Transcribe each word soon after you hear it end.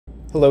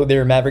Hello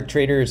there, Maverick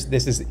traders.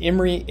 This is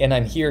Imri, and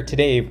I'm here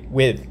today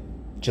with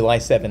July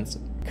 7th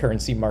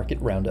Currency Market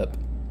Roundup.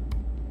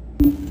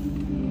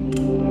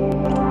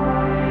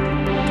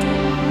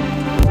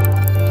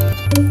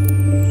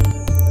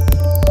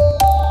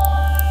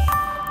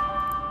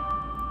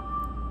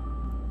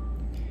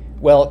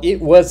 Well,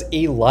 it was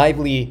a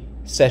lively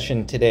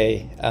session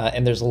today,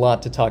 and there's a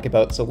lot to talk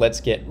about, so let's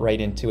get right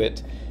into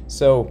it.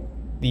 So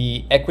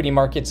the equity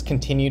markets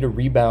continue to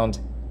rebound.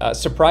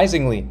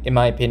 Surprisingly, in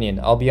my opinion,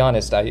 I'll be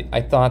honest,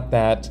 I thought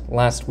that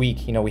last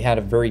week, we had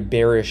a very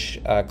bearish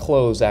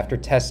close after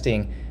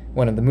testing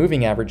one of the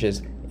moving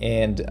averages,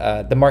 and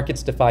the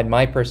markets defied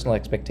my personal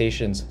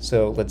expectations.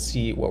 So let's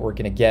see what we're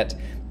going to get.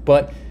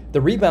 But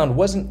the rebound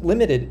wasn't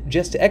limited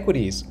just to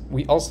equities.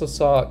 We also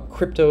saw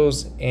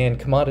cryptos and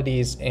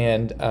commodities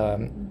and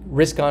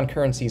risk-on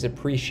currencies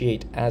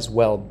appreciate as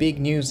well. Big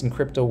news in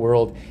crypto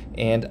world,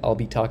 and I'll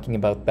be talking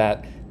about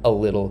that a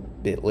little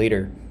bit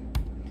later.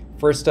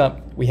 First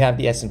up, we have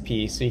the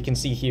S&P. So you can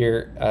see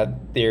here,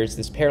 there's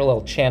this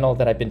parallel channel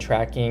that I've been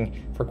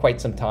tracking for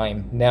quite some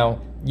time. Now,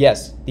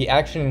 yes, the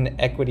action in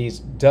equities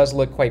does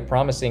look quite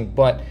promising,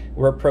 but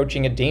we're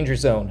approaching a danger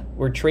zone.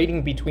 We're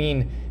trading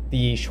between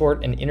the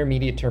short and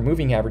intermediate term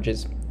moving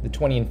averages, the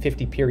 20 and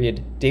 50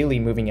 period daily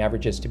moving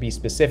averages to be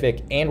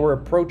specific, and we're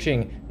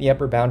approaching the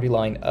upper boundary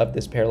line of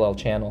this parallel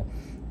channel.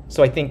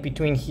 So I think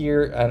between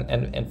here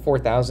and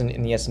 4,000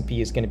 in the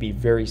S&P is going to be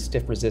very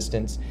stiff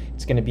resistance.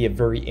 It's going to be a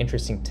very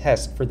interesting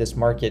test for this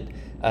market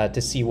to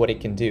see what it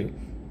can do.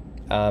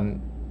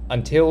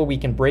 Until we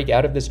can break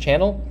out of this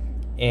channel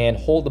and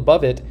hold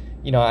above it,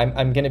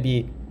 I'm going to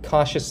be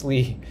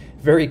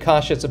very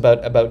cautious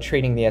about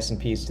trading the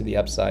S&Ps to the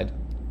upside.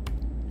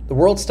 The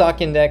World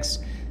Stock Index,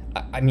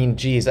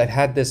 I've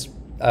had this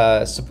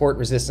support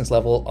resistance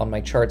level on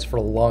my charts for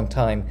a long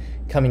time,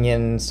 coming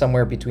in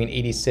somewhere between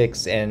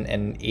 86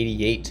 and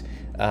 88.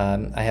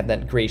 I have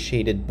that gray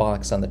shaded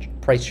box on the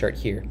price chart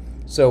here.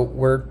 So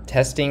we're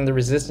testing the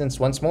resistance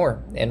once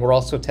more, and we're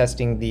also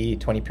testing the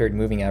 20 period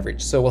moving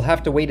average. So we'll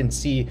have to wait and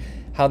see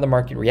how the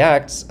market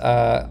reacts.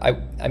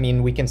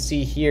 We can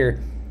see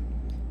here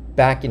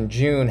back in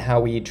June how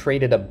we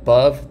traded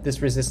above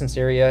this resistance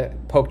area,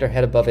 poked our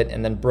head above it,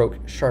 and then broke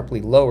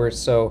sharply lower.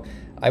 So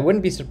I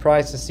wouldn't be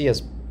surprised to see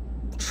us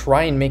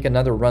try and make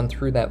another run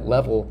through that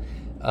level.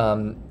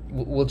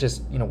 We'll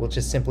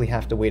just simply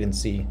have to wait and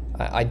see.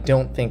 I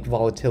don't think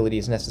volatility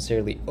is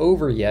necessarily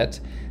over yet.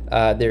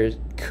 There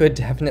could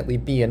definitely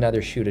be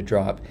another shoe to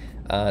drop.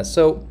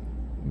 So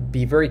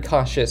be very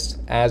cautious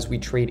as we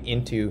trade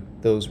into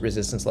those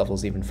resistance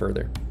levels even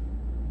further.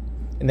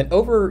 And then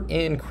over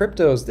in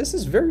cryptos, this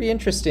is very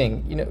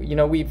interesting.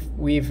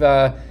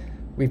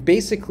 We've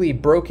basically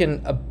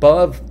broken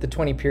above the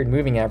 20 period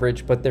moving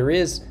average, but there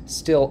is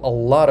still a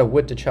lot of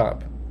wood to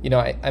chop.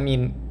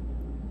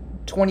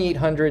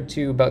 2,800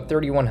 to about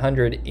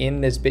 3,100 in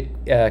this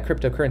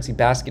cryptocurrency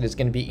basket is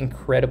going to be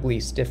incredibly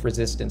stiff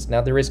resistance.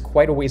 Now, there is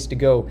quite a ways to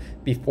go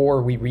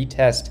before we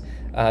retest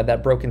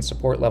that broken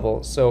support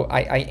level. So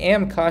I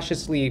am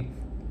cautiously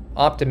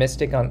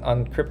optimistic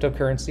on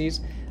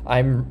cryptocurrencies.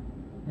 I'm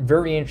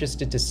very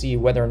interested to see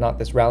whether or not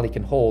this rally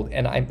can hold,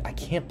 and I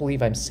can't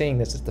believe I'm saying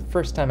this. It's the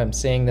first time I'm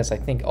saying this, I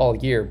think, all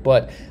year,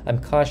 but I'm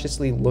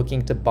cautiously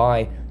looking to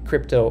buy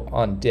crypto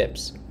on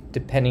dips,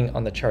 depending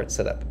on the chart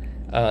setup.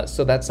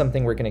 So that's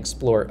something we're going to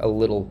explore a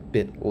little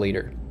bit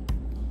later.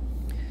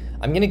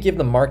 I'm going to give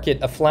the market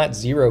a flat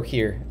zero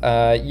here.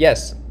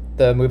 Yes,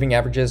 the moving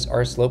averages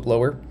are sloped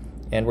lower,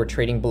 and we're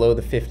trading below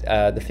the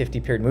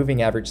 50 period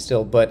moving average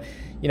still, but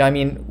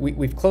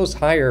we've closed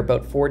higher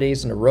about 4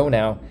 days in a row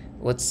now.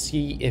 Let's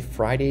see if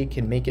Friday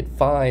can make it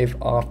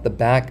 5 off the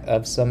back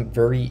of some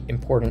very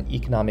important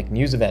economic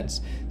news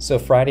events. So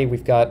Friday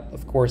we've got,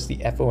 of course, the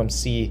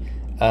FOMC.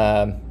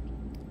 On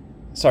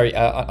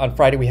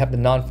Friday we have the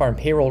non-farm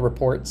payroll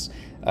reports,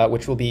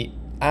 which will be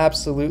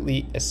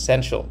absolutely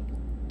essential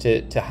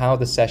to how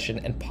the session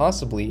and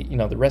possibly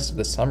the rest of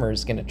the summer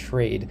is going to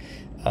trade.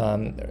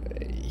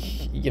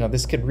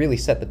 This could really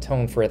set the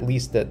tone for at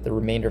least the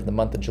remainder of the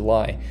month of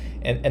July.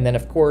 And then,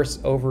 of course,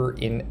 over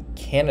in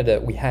Canada,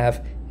 we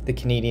have the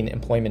Canadian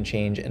employment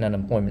change and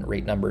unemployment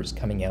rate numbers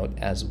coming out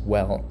as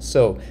well.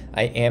 So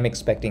I am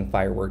expecting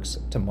fireworks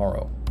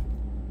tomorrow.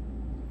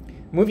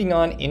 Moving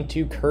on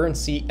into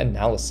currency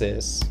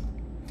analysis.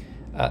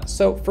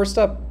 So first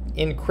up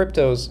in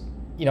cryptos,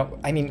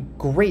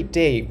 great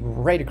day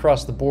right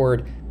across the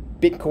board.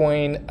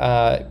 Bitcoin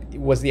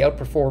was the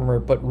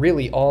outperformer, but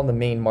really all the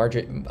main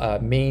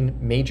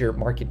major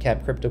market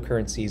cap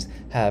cryptocurrencies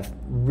have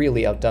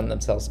really outdone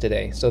themselves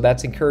today. So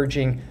that's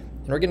encouraging.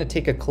 And we're going to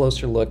take a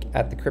closer look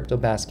at the crypto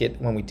basket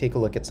when we take a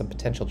look at some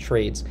potential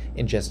trades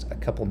in just a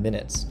couple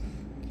minutes.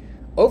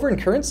 Over in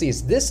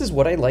currencies, this is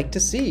what I like to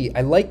see.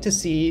 I like to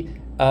see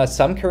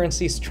some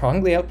currencies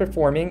strongly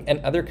outperforming and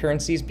other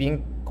currencies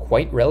being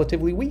quite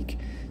relatively weak.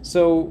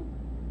 So,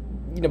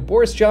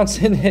 Boris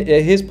Johnson,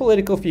 his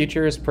political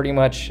future is pretty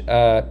much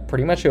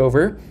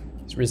over.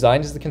 He's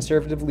resigned as the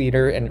conservative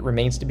leader, and it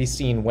remains to be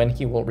seen when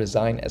he will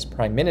resign as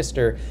prime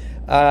minister.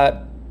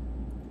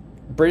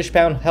 British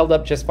pound held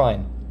up just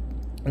fine.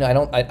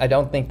 No, I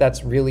don't think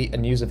that's really a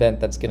news event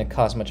that's going to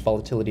cause much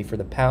volatility for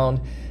the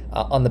pound.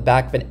 On the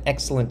back of an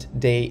excellent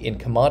day in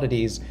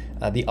commodities,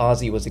 the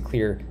Aussie was a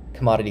clear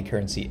commodity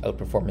currency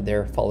outperformer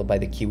there, followed by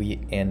the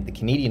Kiwi and the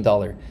Canadian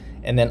dollar.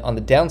 And then on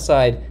the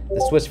downside,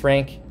 the Swiss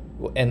franc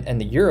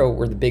and the euro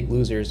were the big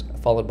losers,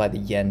 followed by the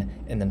yen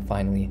and then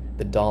finally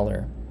the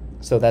dollar.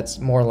 So that's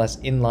more or less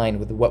in line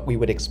with what we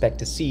would expect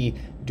to see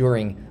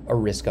during a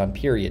risk-on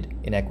period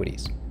in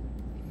equities.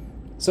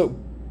 So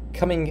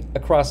coming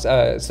across,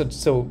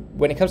 so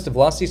when it comes to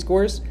velocity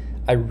scores,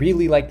 I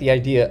really like the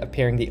idea of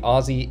pairing the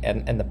Aussie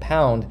and the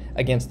pound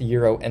against the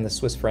euro and the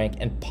Swiss franc,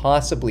 and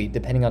possibly,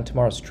 depending on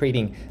tomorrow's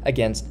trading,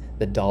 against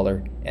the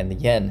dollar and the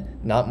yen.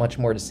 Not much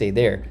more to say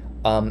there.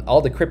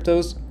 All the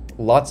cryptos,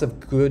 lots of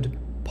good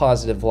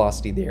positive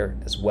velocity there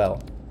as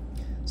well.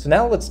 So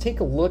now let's take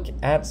a look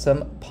at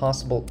some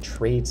possible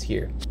trades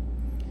here.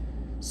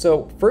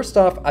 So first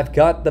off, I've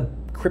got the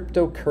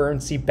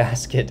cryptocurrency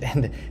basket,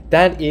 and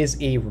that is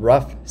a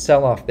rough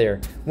sell-off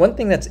there. One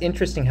thing that's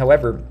interesting,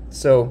 however,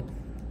 so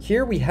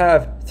here we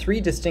have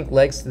three distinct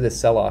legs to this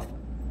sell-off.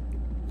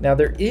 Now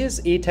there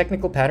is a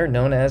technical pattern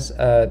known as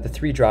the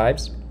three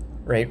drives,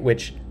 right,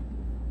 which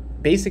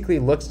basically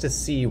looks to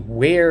see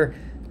where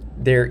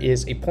there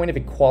is a point of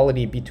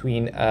equality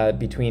between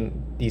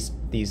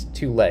these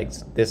two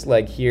legs. This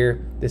leg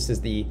here, this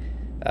is the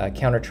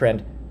counter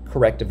trend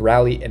corrective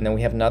rally, and then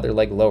we have another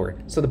leg lower.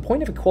 So the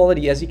point of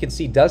equality, as you can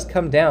see, does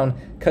come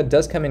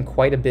in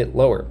quite a bit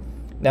lower.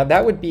 Now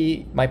that would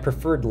be my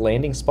preferred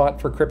landing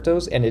spot for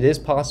cryptos, and it is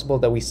possible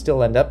that we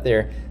still end up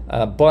there,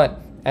 but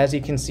as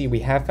you can see, we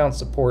have found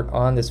support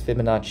on this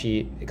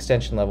Fibonacci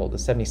extension level, the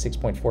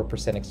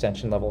 76.4%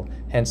 extension level,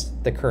 hence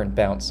the current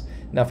bounce.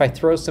 Now if I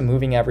throw some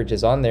moving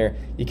averages on there,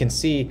 you can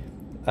see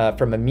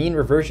from a mean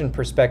reversion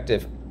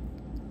perspective,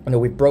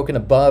 we've broken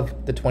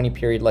above the 20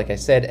 period, like I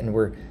said, and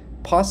we're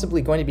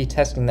possibly going to be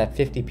testing that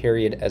 50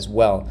 period as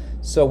well.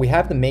 So we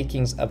have the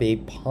makings of a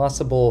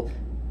possible,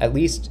 at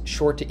least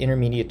short to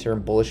intermediate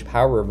term bullish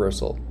power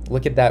reversal.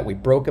 Look at that, we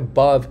broke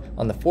above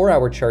on the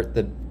 4-hour chart,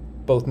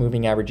 both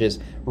moving averages,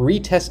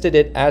 retested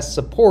it as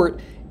support,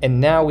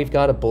 and now we've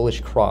got a bullish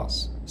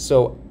cross.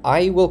 So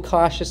I will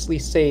cautiously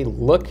say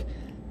look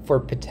for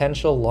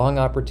potential long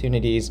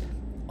opportunities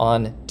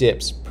on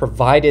dips,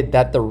 provided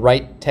that the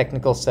right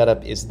technical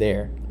setup is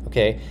there.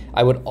 Okay,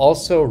 I would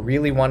also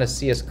really want to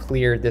see us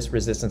clear this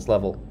resistance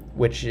level,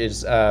 which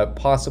is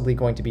possibly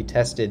going to be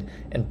tested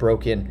and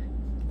broken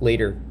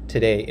later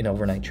today in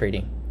overnight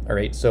trading. All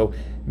right, so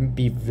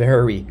be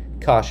very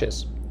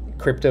cautious.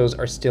 Cryptos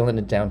are still in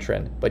a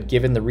downtrend, but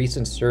given the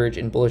recent surge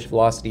in bullish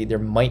velocity, there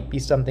might be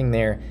something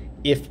there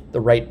if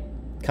the right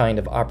kind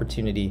of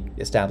opportunity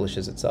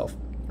establishes itself,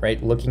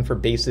 right? Looking for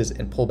bases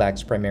and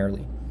pullbacks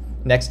primarily.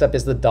 Next up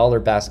is the dollar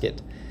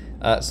basket.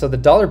 So the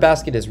dollar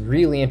basket is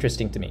really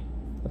interesting to me.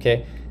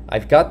 Okay,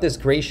 I've got this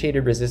gray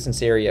shaded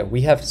resistance area.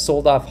 We have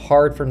sold off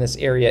hard from this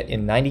area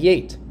in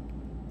 98,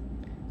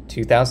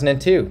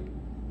 2002,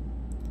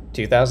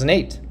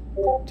 2008,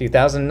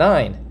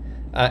 2009,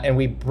 and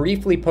we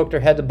briefly poked our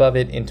head above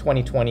it in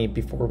 2020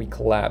 before we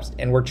collapsed,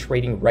 and we're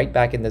trading right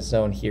back in this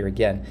zone here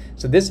again.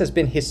 So this has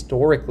been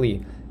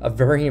historically a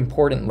very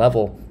important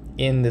level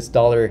in this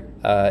dollar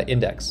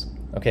index.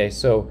 Okay,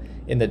 so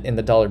in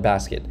the dollar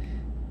basket.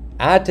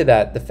 Add to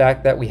that the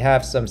fact that we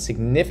have some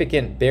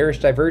significant bearish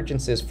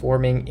divergences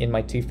forming in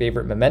my two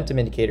favorite momentum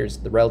indicators,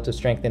 the relative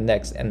strength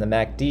index and the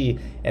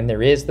MACD, and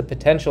there is the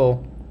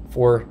potential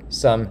for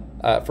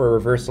a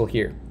reversal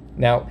here.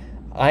 Now,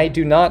 I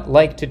do not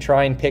like to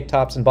try and pick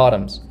tops and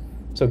bottoms.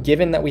 So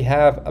given that we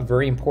have a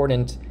very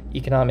important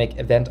economic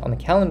event on the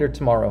calendar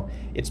tomorrow,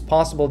 it's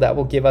possible that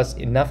will give us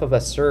enough of a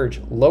surge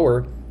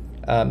lower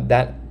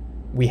that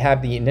we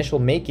have the initial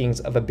makings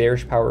of a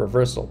bearish power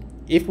reversal.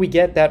 If we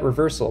get that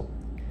reversal,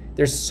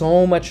 there's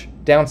so much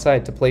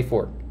downside to play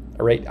for.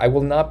 All right, I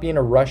will not be in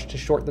a rush to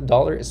short the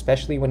dollar,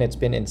 especially when it's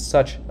been in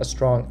such a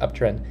strong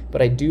uptrend,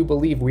 but I do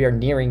believe we are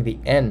nearing the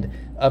end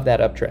of that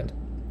uptrend.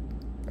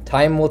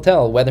 Time will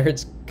tell whether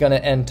it's going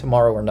to end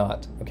tomorrow or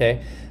not.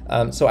 Okay,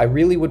 so I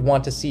really would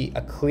want to see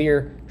a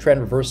clear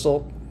trend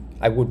reversal.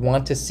 I would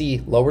want to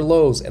see lower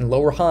lows and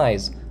lower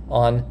highs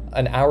on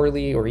an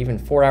hourly or even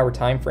 4-hour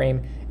time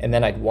frame, and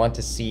then I'd want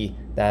to see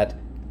that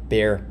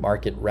bear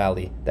market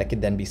rally that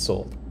could then be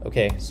sold.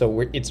 Okay,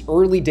 so it's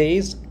early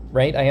days,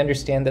 right? I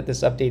understand that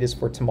this update is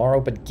for tomorrow,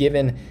 but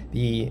given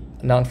the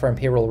non-farm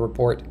payroll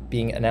report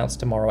being announced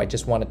tomorrow, I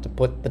just wanted to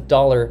put the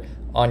dollar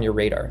on your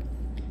radar.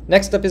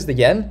 Next up is the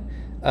yen.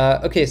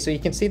 Okay, so you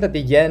can see that the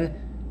yen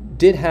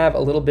did have a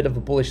little bit of a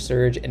bullish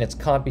surge, and it's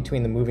caught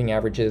between the moving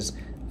averages.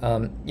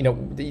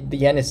 The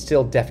yen is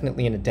still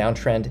definitely in a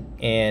downtrend,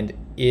 and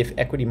if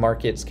equity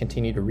markets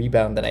continue to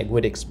rebound, then I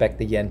would expect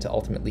the yen to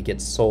ultimately get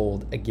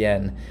sold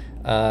again.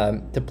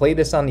 To play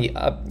this on the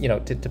up,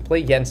 to play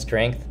yen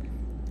strength,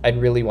 I'd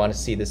really want to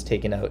see this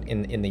taken out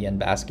in the yen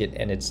basket,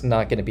 and it's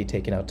not going to be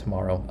taken out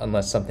tomorrow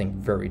unless something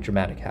very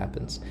dramatic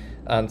happens.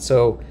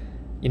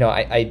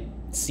 I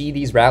see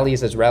these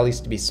rallies as rallies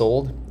to be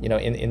sold,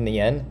 in the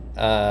yen,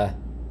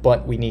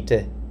 but we need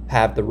to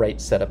have the right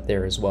setup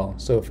there as well.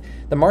 So if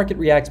the market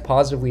reacts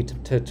positively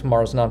to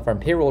tomorrow's non-farm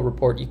payroll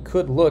report, you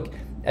could look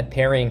at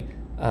pairing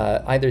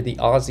either the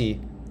Aussie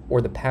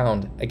or the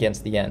pound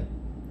against the yen.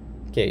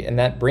 Okay, and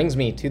that brings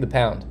me to the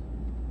pound.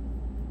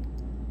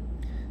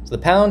 So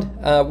the pound,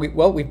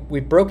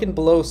 we've broken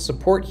below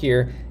support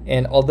here,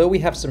 and although we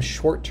have some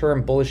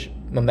short-term bullish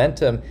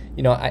momentum,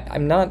 you know,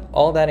 I'm not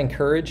all that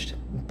encouraged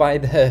by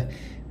the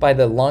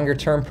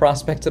longer-term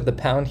prospects of the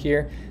pound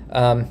here.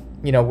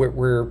 You know,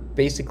 we're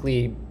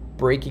basically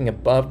breaking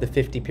above the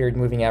 50-period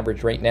moving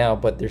average right now,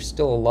 but there's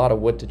still a lot of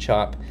wood to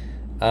chop.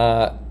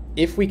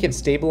 If we can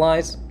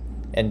stabilize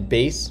and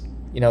base,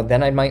 you know,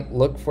 then I might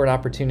look for an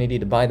opportunity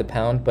to buy the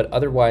pound, but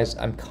otherwise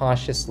I'm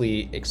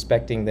cautiously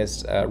expecting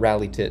this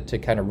rally to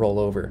kind of roll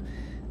over.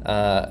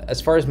 As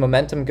far as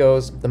momentum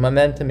goes, the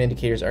momentum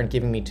indicators aren't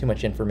giving me too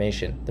much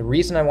information. The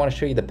reason I want to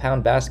show you the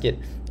pound basket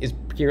is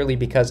purely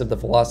because of the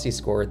velocity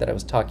score that I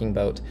was talking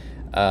about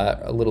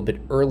a little bit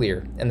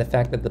earlier, and the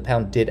fact that the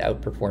pound did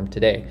outperform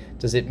today.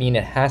 Does it mean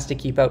it has to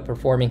keep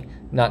outperforming?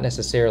 Not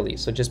necessarily.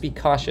 So just be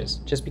cautious.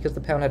 Just because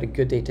the pound had a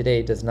good day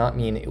today does not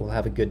mean it will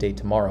have a good day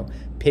tomorrow.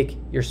 Pick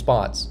your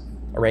spots.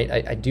 All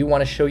right. I do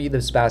want to show you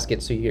this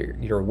basket so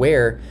you're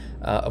aware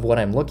of what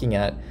I'm looking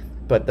at,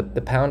 but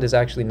the pound is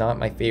actually not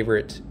my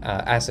favorite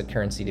asset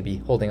currency to be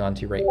holding on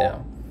to right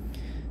now.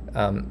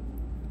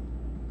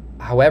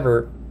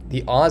 However,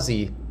 the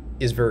Aussie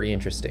is very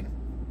interesting.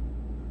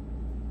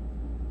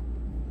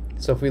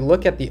 So if we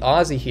look at the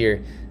Aussie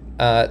here,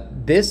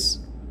 this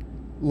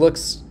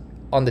looks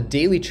on the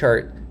daily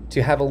chart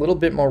to have a little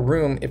bit more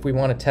room if we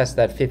want to test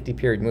that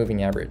 50-period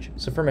moving average.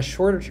 So from a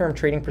shorter-term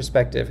trading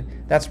perspective,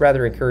 that's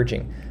rather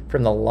encouraging.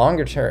 From the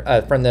longer term,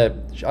 on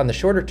the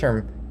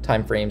shorter-term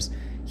time frames,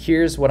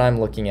 here's what I'm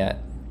looking at.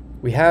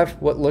 We have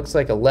what looks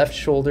like a left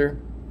shoulder,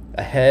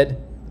 a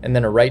head, and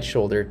then a right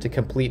shoulder to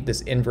complete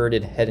this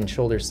inverted head and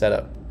shoulder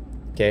setup.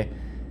 Okay,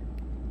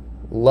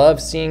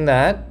 love seeing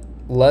that.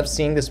 Love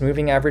seeing this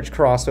moving average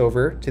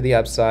crossover to the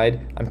upside.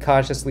 I'm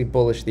cautiously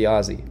bullish the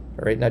Aussie.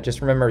 All right, now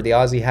just remember the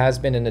Aussie has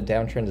been in a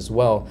downtrend as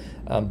well,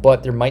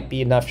 but there might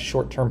be enough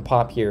short-term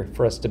pop here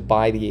for us to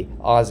buy the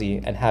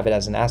Aussie and have it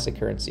as an asset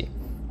currency.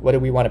 What do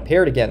we want to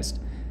pair it against?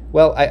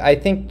 Well, I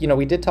think, you know,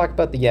 we did talk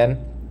about the yen,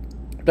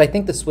 but I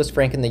think the Swiss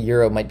franc and the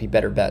euro might be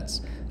better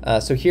bets.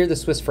 So here, the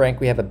Swiss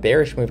franc, we have a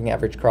bearish moving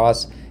average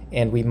cross,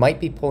 and we might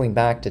be pulling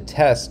back to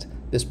test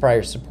this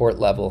prior support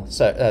level,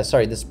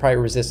 this prior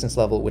resistance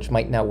level, which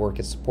might now work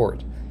as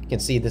support. You can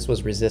see this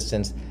was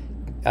resistance,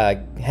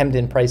 hemmed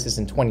in prices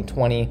in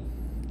 2020,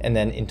 and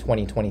then in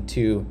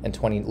 2022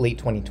 and late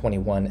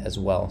 2021 as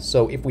well.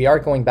 So if we are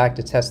going back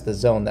to test the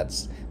zone,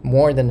 that's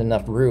more than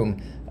enough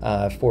room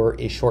for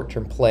a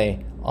short-term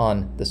play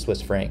on the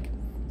Swiss franc.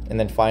 And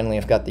then finally,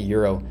 I've got the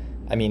euro.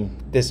 I mean,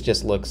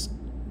 this looks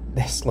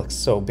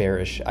so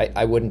bearish.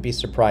 I wouldn't be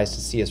surprised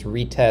to see us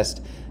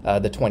retest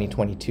the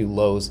 2022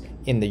 lows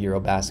in the euro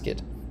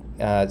basket.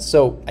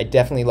 So I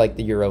definitely like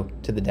the euro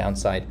to the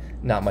downside.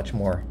 Not much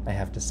more I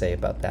have to say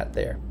about that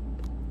there.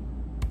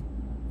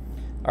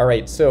 All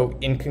right, so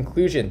in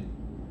conclusion,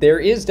 there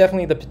is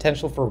definitely the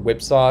potential for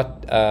whipsaw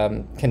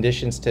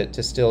conditions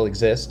to still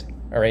exist.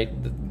 All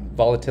right, the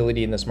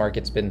volatility in this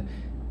market's been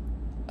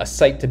a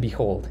sight to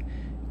behold.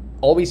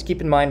 Always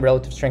keep in mind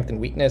relative strength and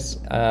weakness.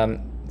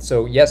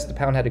 So yes, the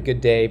pound had a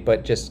good day,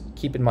 but just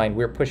keep in mind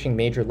we're pushing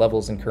major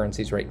levels in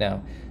currencies right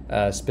now.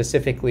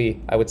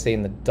 Specifically, I would say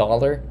in the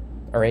dollar,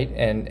 all right,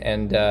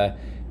 and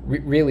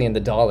really in the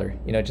dollar.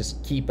 You know,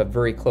 just keep a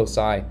very close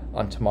eye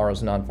on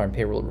tomorrow's non-farm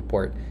payroll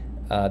report.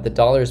 The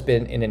dollar has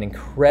been in an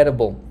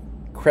incredible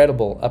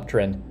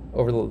uptrend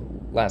over the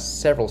last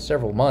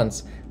several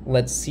months.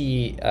 Let's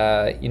see,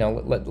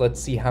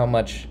 let's see how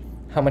much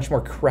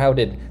more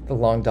crowded the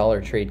long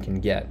dollar trade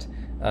can get.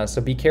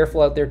 So be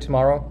careful out there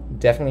tomorrow.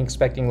 Definitely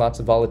expecting lots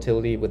of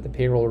volatility with the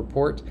payroll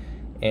report.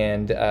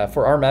 And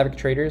for our Mavic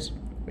traders,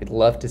 we'd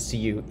love to see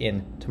you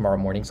in tomorrow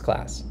morning's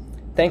class.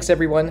 Thanks,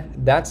 everyone.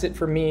 That's it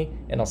for me,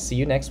 and I'll see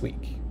you next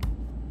week.